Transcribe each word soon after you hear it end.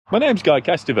My name's Guy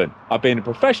Kestevan. I've been a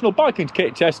professional biking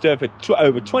kit tester for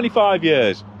over 25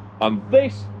 years. And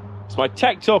this is my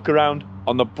tech talk around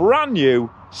on the brand new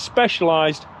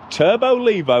specialised Turbo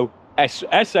Levo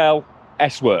SL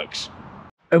S-Works.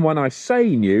 And when I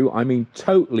say new, I mean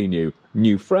totally new.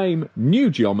 New frame, new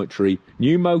geometry,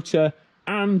 new motor,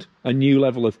 and a new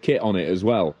level of kit on it as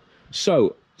well.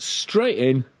 So, straight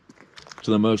in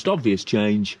to the most obvious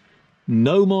change.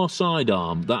 No more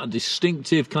sidearm. That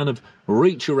distinctive kind of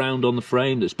reach around on the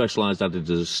frame that Specialized added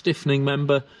as a stiffening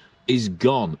member is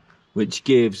gone, which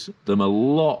gives them a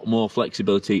lot more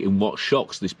flexibility in what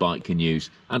shocks this bike can use.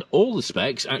 And all the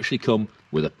specs actually come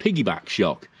with a piggyback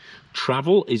shock.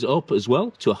 Travel is up as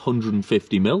well to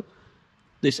 150mm.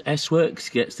 This S-Works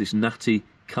gets this natty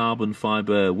carbon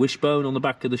fibre wishbone on the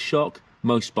back of the shock.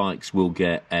 Most bikes will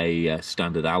get a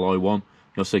standard alloy one.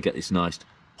 You also get this nice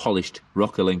polished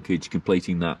rocker linkage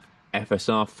completing that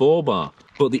FSR 4-bar.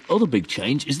 But the other big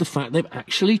change is the fact they've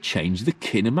actually changed the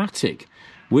kinematic,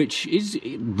 which is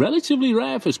relatively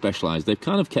rare for Specialized. They've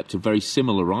kind of kept a very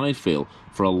similar ride feel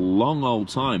for a long old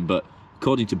time, but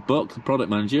according to Buck, the product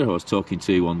manager who I was talking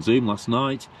to on Zoom last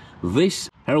night, this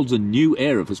heralds a new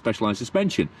era for Specialized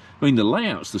suspension. I mean, the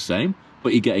layout's the same,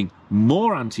 but you're getting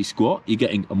more anti-squat, you're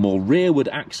getting a more rearward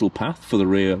axle path for the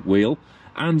rear wheel,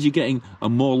 and you're getting a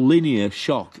more linear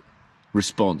shock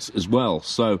response as well.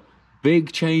 So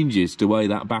big changes to the way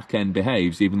that back end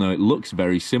behaves, even though it looks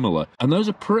very similar. And those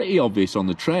are pretty obvious on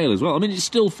the trail as well. I mean, it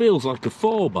still feels like a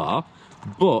 4-bar,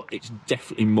 but it's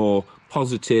definitely more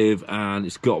positive and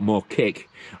it's got more kick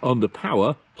under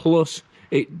power. Plus,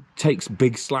 it takes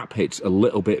big slap hits a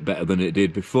little bit better than it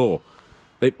did before.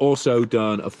 They've also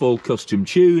done a full custom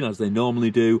tune, as they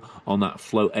normally do, on that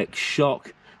Float X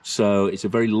shock. So it's a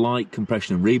very light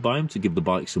compression and rebiome to give the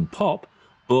bike some pop,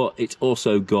 but it's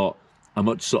also got a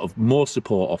much sort of more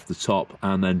support off the top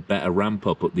and then better ramp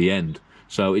up at the end.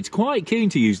 So it's quite keen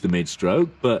to use the mid-stroke,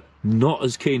 but not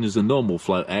as keen as the normal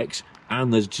Float X,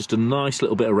 and there's just a nice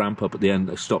little bit of ramp up at the end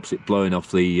that stops it blowing off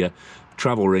the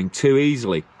travel ring too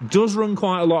easily. Does run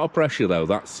quite a lot of pressure though,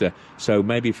 that's so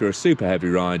maybe if you're a super heavy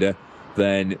rider,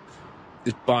 then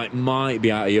this bike might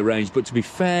be out of your range. But to be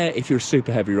fair, if you're a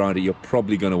super heavy rider, you're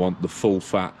probably going to want the full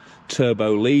fat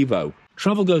Turbo Levo.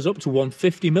 Travel goes up to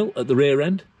 150mm at the rear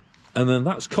end, and then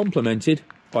that's complemented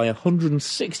by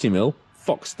 160mm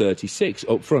Fox 36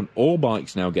 up front. All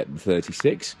bikes now get the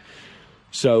 36,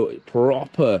 so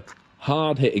proper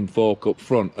hard-hitting fork up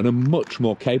front and a much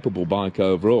more capable bike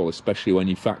overall, especially when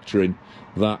you factor in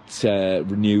that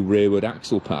new rearward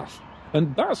axle path.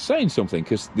 And that's saying something,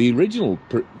 because the original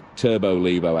Turbo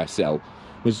Levo SL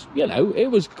was, you know, it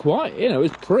was quite, you know, it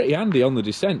was pretty handy on the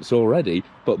descents already,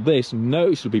 but this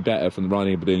noticeably better from the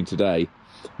riding we're doing today,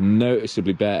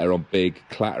 noticeably better on big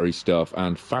clattery stuff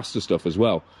and faster stuff as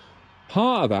well.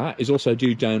 Part of that is also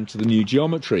due down to the new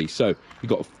geometry. So you've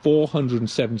got a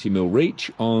 470mm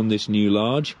reach on this new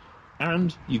large,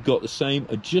 and you've got the same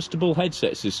adjustable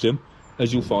headset system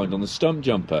as you'll find on the Stump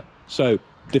Jumper. So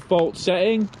default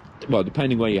setting, well,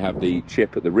 depending where you have the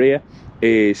chip at the rear,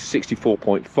 is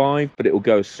 64.5, but it will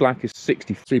go as slack as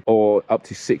 63 or up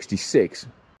to 66.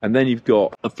 And then you've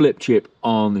got a flip chip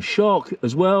on the shock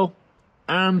as well,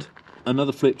 and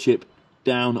another flip chip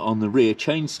down on the rear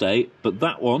chainstay, but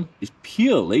that one is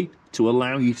purely to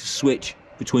allow you to switch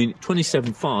between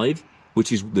 27.5,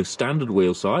 which is the standard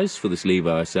wheel size for this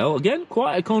Levo SL. Again,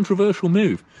 quite a controversial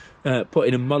move,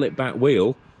 putting a mullet back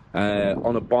wheel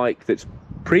on a bike that's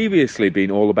previously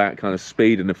been all about kind of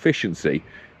speed and efficiency,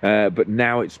 but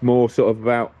now it's more sort of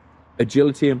about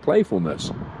agility and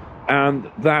playfulness.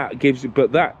 And that gives,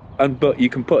 but you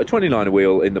can put a 29er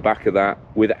wheel in the back of that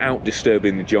without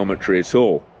disturbing the geometry at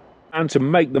all. And to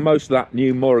make the most of that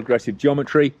new, more aggressive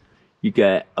geometry, you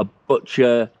get a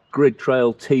Butcher Grid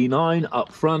Trail T9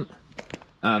 up front,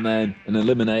 and then an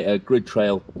Eliminator Grid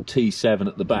Trail T7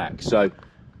 at the back. So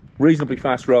reasonably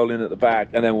fast rolling at the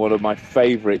back, and then one of my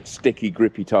favourite sticky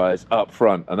grippy tyres up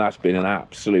front, and that's been an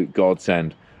absolute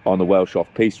godsend on the Welsh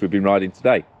off-piste we've been riding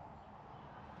today.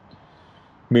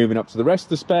 Moving up to the rest of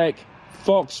the spec,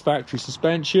 Fox factory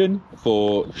suspension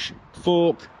for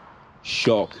fork,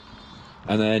 shock,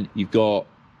 and then you've got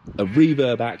a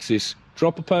reverb axis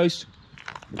dropper post,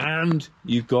 and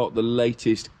you've got the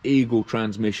latest Eagle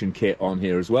transmission kit on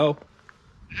here as well,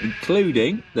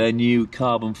 including their new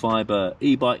carbon fibre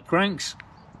e-bike cranks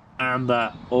and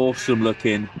that awesome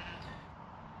looking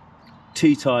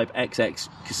T-Type XX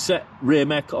cassette rear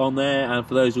mech on there. And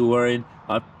for those who are worrying,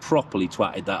 I properly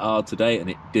twatted that hard today and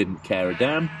it didn't care a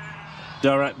damn.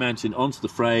 Direct mounting onto the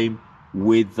frame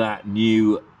with that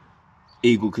new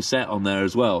Eagle cassette on there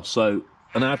as well. So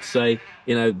And I have to say,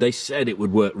 you know, they said it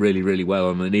would work really, really well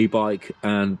on an e-bike,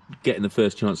 and getting the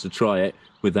first chance to try it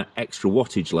with that extra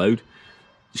wattage load,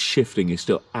 the shifting is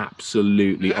still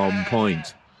absolutely on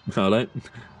point. Hello?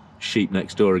 Sheep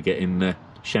next door are getting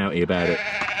shouty about it.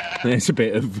 There's a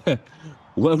bit of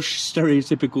Welsh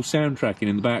stereotypical soundtracking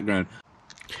in the background.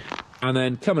 And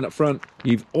then coming up front,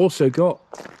 you've also got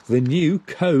the new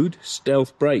Code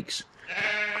Stealth brakes.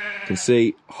 You can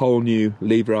see whole new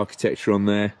lever architecture on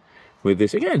there with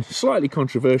this, again, slightly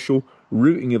controversial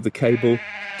routing of the cable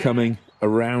coming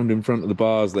around in front of the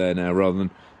bars there now rather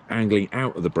than angling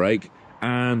out of the brake.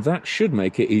 And that should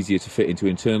make it easier to fit into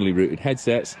internally routed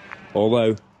headsets.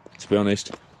 Although, to be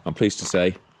honest, I'm pleased to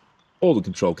say all the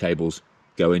control cables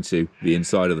go into the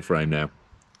inside of the frame now.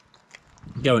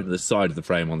 Go into the side of the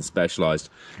frame on the Specialized.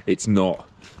 It's not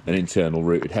an internal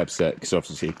routed headset, because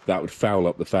obviously that would foul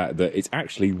up the fact that it's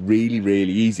actually really,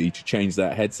 really easy to change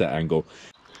that headset angle.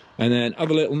 And then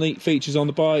other little neat features on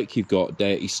the bike, you've got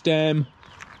Deity stem,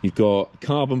 you've got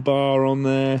carbon bar on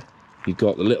there, you've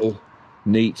got the little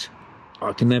neat,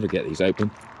 I can never get these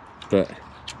open, but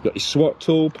you've got your SWAT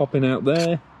tool popping out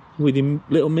there with your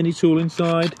little mini tool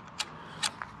inside.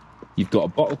 You've got a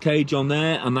bottle cage on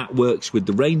there, and that works with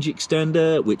the range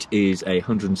extender, which is a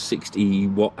 160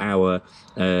 watt-hour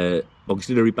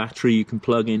auxiliary battery you can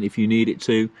plug in if you need it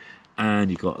to.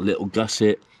 And you've got a little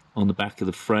gusset on the back of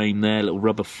the frame there, a little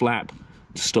rubber flap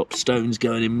to stop stones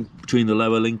going in between the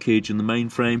lower linkage and the main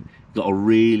frame. You've got a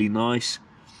really nice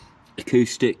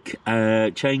acoustic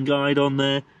chain guide on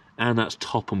there, and that's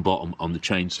top and bottom on the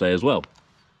chainstay as well.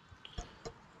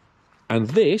 And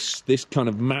this kind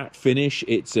of matte finish,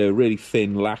 it's a really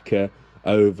thin lacquer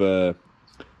over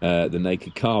the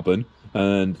naked carbon,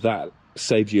 and that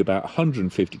saves you about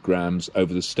 150 grams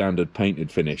over the standard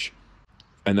painted finish.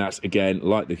 And that's, again,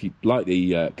 like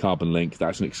the carbon link,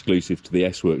 that's an exclusive to the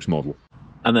S-Works model.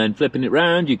 And then flipping it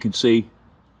round, you can see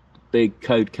big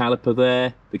Code caliper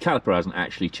there. The caliper hasn't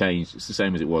actually changed, it's the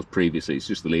same as it was previously, it's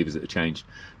just the levers that have changed.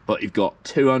 But you've got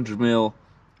 200mm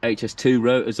HS2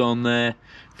 rotors on there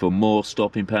for more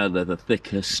stopping power. They're the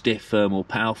thicker, stiffer, more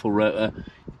powerful rotor.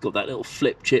 You've got that little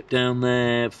flip chip down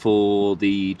there for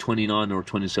the 29 or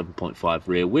 27.5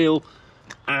 rear wheel.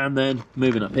 And then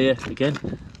moving up here again,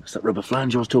 that's that rubber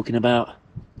flange I was talking about.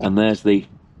 And there's the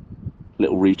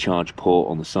little recharge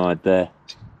port on the side there.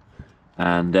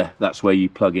 And that's where you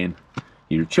plug in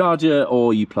your charger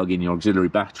or you plug in your auxiliary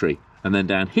battery. And then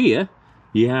down here,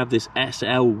 you have this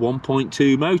SL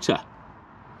 1.2 motor.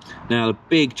 Now, the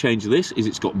big change of this is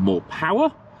it's got more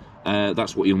power.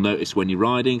 That's what you'll notice when you're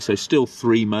riding. So still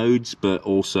 3 modes, but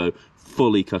also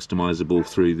fully customizable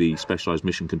through the Specialized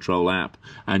Mission Control app.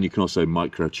 And you can also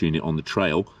micro-tune it on the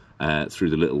trail through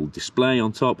the little display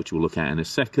on top, which we'll look at in a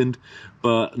second.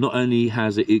 But not only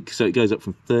has so it goes up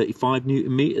from 35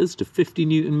 Newton meters to 50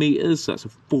 Newton meters. So that's a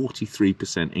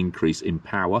 43% increase in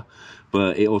power.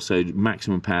 But it also,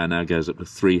 maximum power now goes up to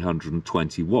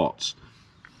 320 watts.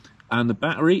 And the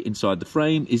battery inside the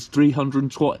frame is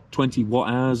 320 watt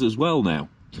hours as well now.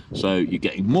 So you're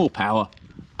getting more power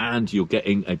and you're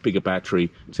getting a bigger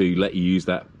battery to let you use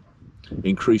that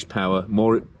increased power,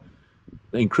 to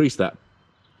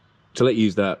let you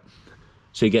use that.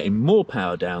 So you're getting more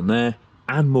power down there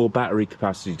and more battery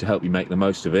capacity to help you make the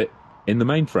most of it in the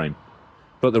main frame.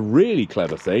 But the really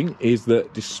clever thing is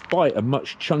that despite a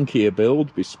much chunkier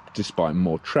build, despite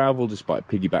more travel, despite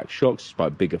piggyback shocks,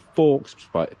 despite bigger forks,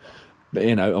 despite,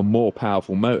 you know, a more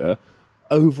powerful motor,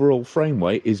 overall frame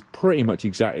weight is pretty much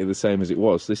exactly the same as it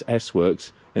was. This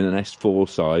S-Works in an S4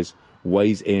 size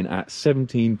weighs in at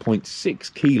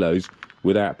 17.6 kilos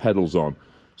without pedals on.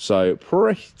 So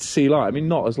pretty light. I mean,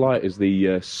 not as light as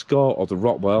the Scott or the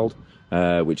Rotweld,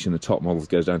 which in the top models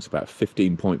goes down to about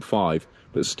 15.5,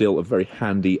 but still a very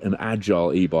handy and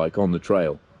agile e-bike on the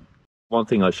trail. One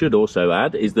thing I should also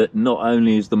add is that not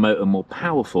only is the motor more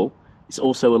powerful, it's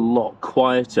also a lot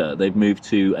quieter. They've moved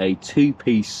to a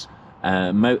 2-piece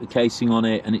motor casing on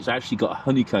it, and it's actually got a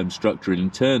honeycomb structure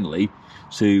internally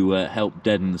to help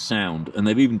deaden the sound. And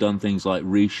they've even done things like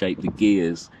reshape the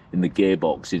gears in the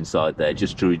gearbox inside there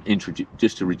just to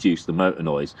reduce the motor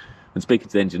noise. And speaking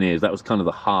to the engineers, that was kind of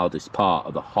the hardest part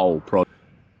of the whole project.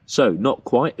 So not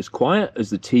quite as quiet as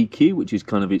the TQ, which is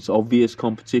kind of its obvious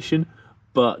competition,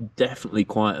 but definitely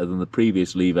quieter than the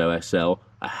previous Levo SL,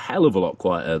 a hell of a lot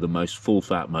quieter than most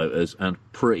full-fat motors, and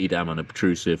pretty damn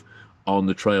unobtrusive on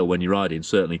the trail when you're riding.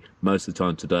 Certainly most of the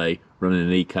time today, running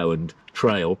an eco and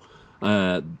trail,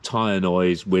 tyre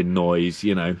noise, wind noise,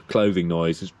 you know, clothing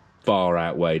noise has far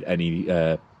outweighed any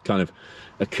kind of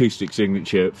acoustic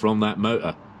signature from that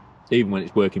motor, even when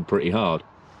it's working pretty hard.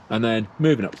 And then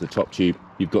moving up to the top tube,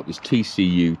 you've got this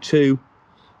TCU2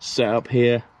 setup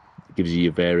here. It gives you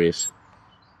your various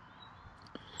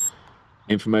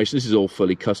information. This is all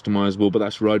fully customizable, but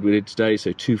that's the ride we did today.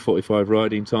 So 2:45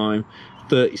 riding time,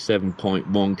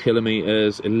 37.1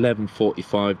 kilometers,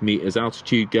 1145 meters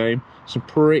altitude gain. Some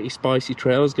pretty spicy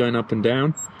trails going up and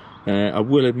down. I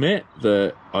will admit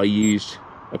that I used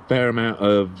a fair amount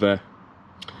of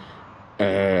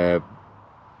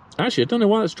actually, I don't know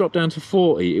why it's dropped down to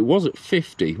 40. It was at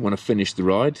 50 when I finished the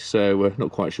ride, so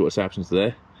not quite sure what's happened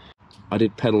there. I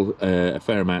did pedal a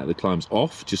fair amount of the climbs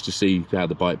off just to see how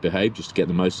the bike behaved, just to get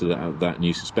the most of that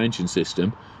new suspension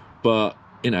system. But,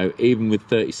 you know, even with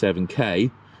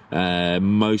 37k,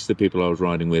 most of the people I was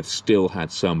riding with still had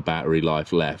some battery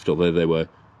life left, although they were,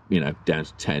 you know, down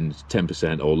to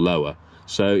 10% or lower.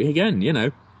 So again, you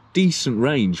know, decent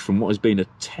range from what has been a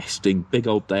testing big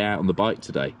old day out on the bike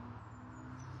today.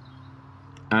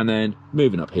 And then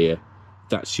moving up here,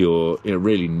 that's your, you know,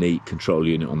 really neat control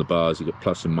unit on the bars. You've got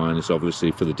plus and minus,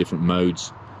 obviously, for the different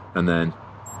modes. And then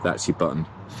that's your button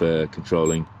for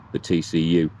controlling the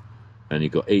TCU. And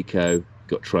you've got Eco, you've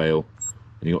got Trail,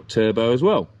 and you've got Turbo as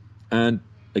well. And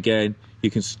again, you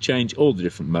can change all the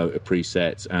different motor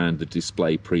presets and the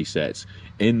display presets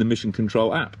in the Mission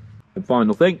Control app. And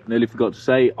final thing, nearly forgot to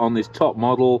say, on this top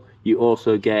model, you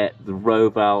also get the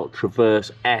Roval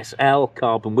Traverse SL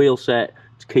carbon wheel set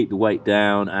to keep the weight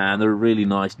down, and they're a really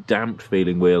nice damped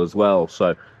feeling wheel as well,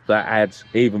 so that adds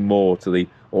even more to the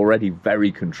already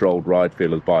very controlled ride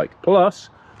feel of the bike. Plus,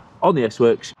 on the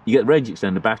S-Works, you get the range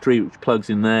extender battery, which plugs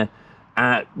in there.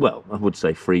 Well, I would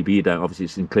say free, but you don't, obviously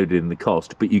it's included in the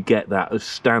cost, but you get that as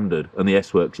standard, and the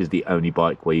S-Works is the only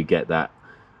bike where you get that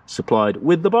supplied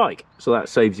with the bike, so that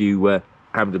saves you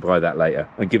having to buy that later,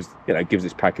 and gives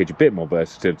this package a bit more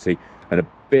versatility and a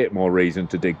bit more reason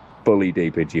to dig fully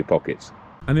deep into your pockets.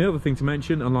 And the other thing to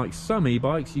mention, unlike some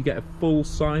e-bikes, you get a full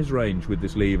size range with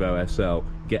this Levo SL.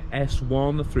 You get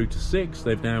S1 through to 6.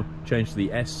 They've now changed to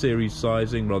the S series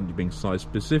sizing rather than being size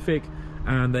specific,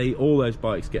 and all those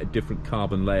bikes get a different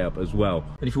carbon layup as well.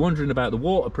 And if you're wondering about the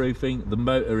waterproofing, the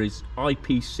motor is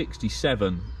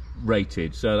IP67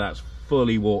 rated, so that's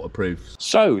fully waterproof.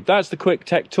 So that's the quick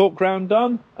tech talk round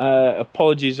done.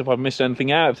 Apologies if I've missed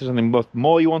anything out. If there's something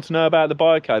more you want to know about the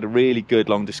bike, I had a really good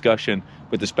long discussion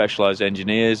with the Specialized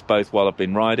engineers, both while I've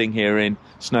been riding here in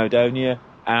Snowdonia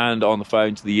and on the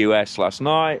phone to the US last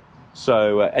night.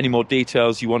 So any more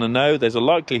details you want to know, there's a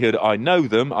likelihood I know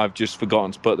them, I've just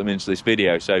forgotten to put them into this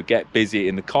video. So get busy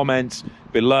in the comments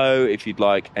below if you'd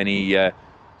like any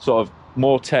sort of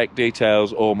more tech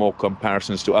details or more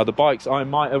comparisons to other bikes I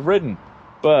might have ridden.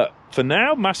 But for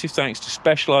now, massive thanks to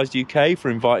Specialized UK for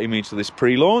inviting me to this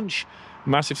pre-launch.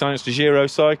 Massive thanks to Giro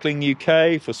Cycling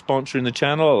UK for sponsoring the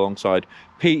channel alongside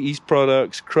Peaty's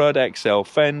products, Crud XL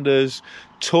Fenders,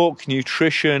 Torq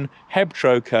Nutrition,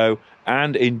 Hebtroco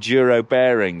and Enduro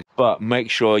bearings. But make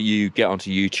sure you get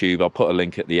onto YouTube, I'll put a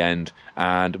link at the end,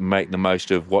 and make the most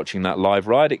of watching that live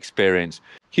ride experience.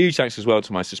 Huge thanks as well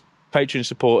to my Patreon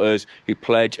supporters who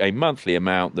pledge a monthly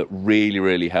amount that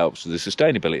really helps with the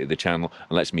sustainability of the channel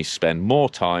and lets me spend more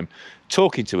time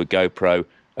talking to a GoPro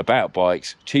about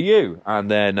bikes to you.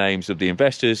 And their names of the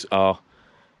investors are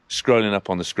scrolling up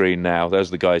on the screen now. Those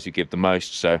are the guys who give the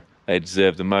most, so they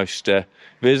deserve the most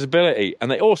visibility.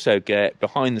 And they also get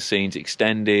behind the scenes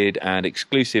extended and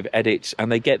exclusive edits,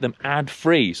 and they get them ad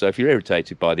free. So if you're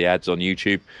irritated by the ads on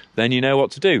YouTube, then you know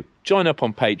what to do. Join up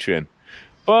on Patreon.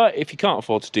 But if you can't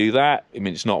afford to do that, I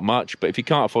mean, it's not much, but if you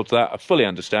can't afford that, I fully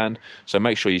understand. So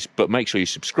make sure you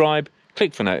subscribe,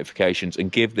 click for notifications,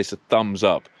 and give this a thumbs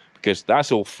up, because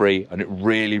that's all free and it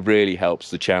really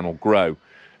helps the channel grow.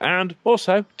 And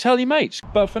also tell your mates.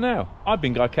 But for now, I've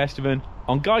been Guy Kestevan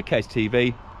on Guy Case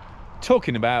TV,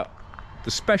 talking about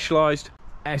the Specialized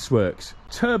S-Works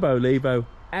Turbo Levo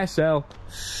SL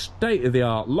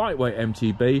state-of-the-art lightweight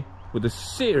MTB with a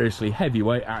seriously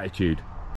heavyweight attitude.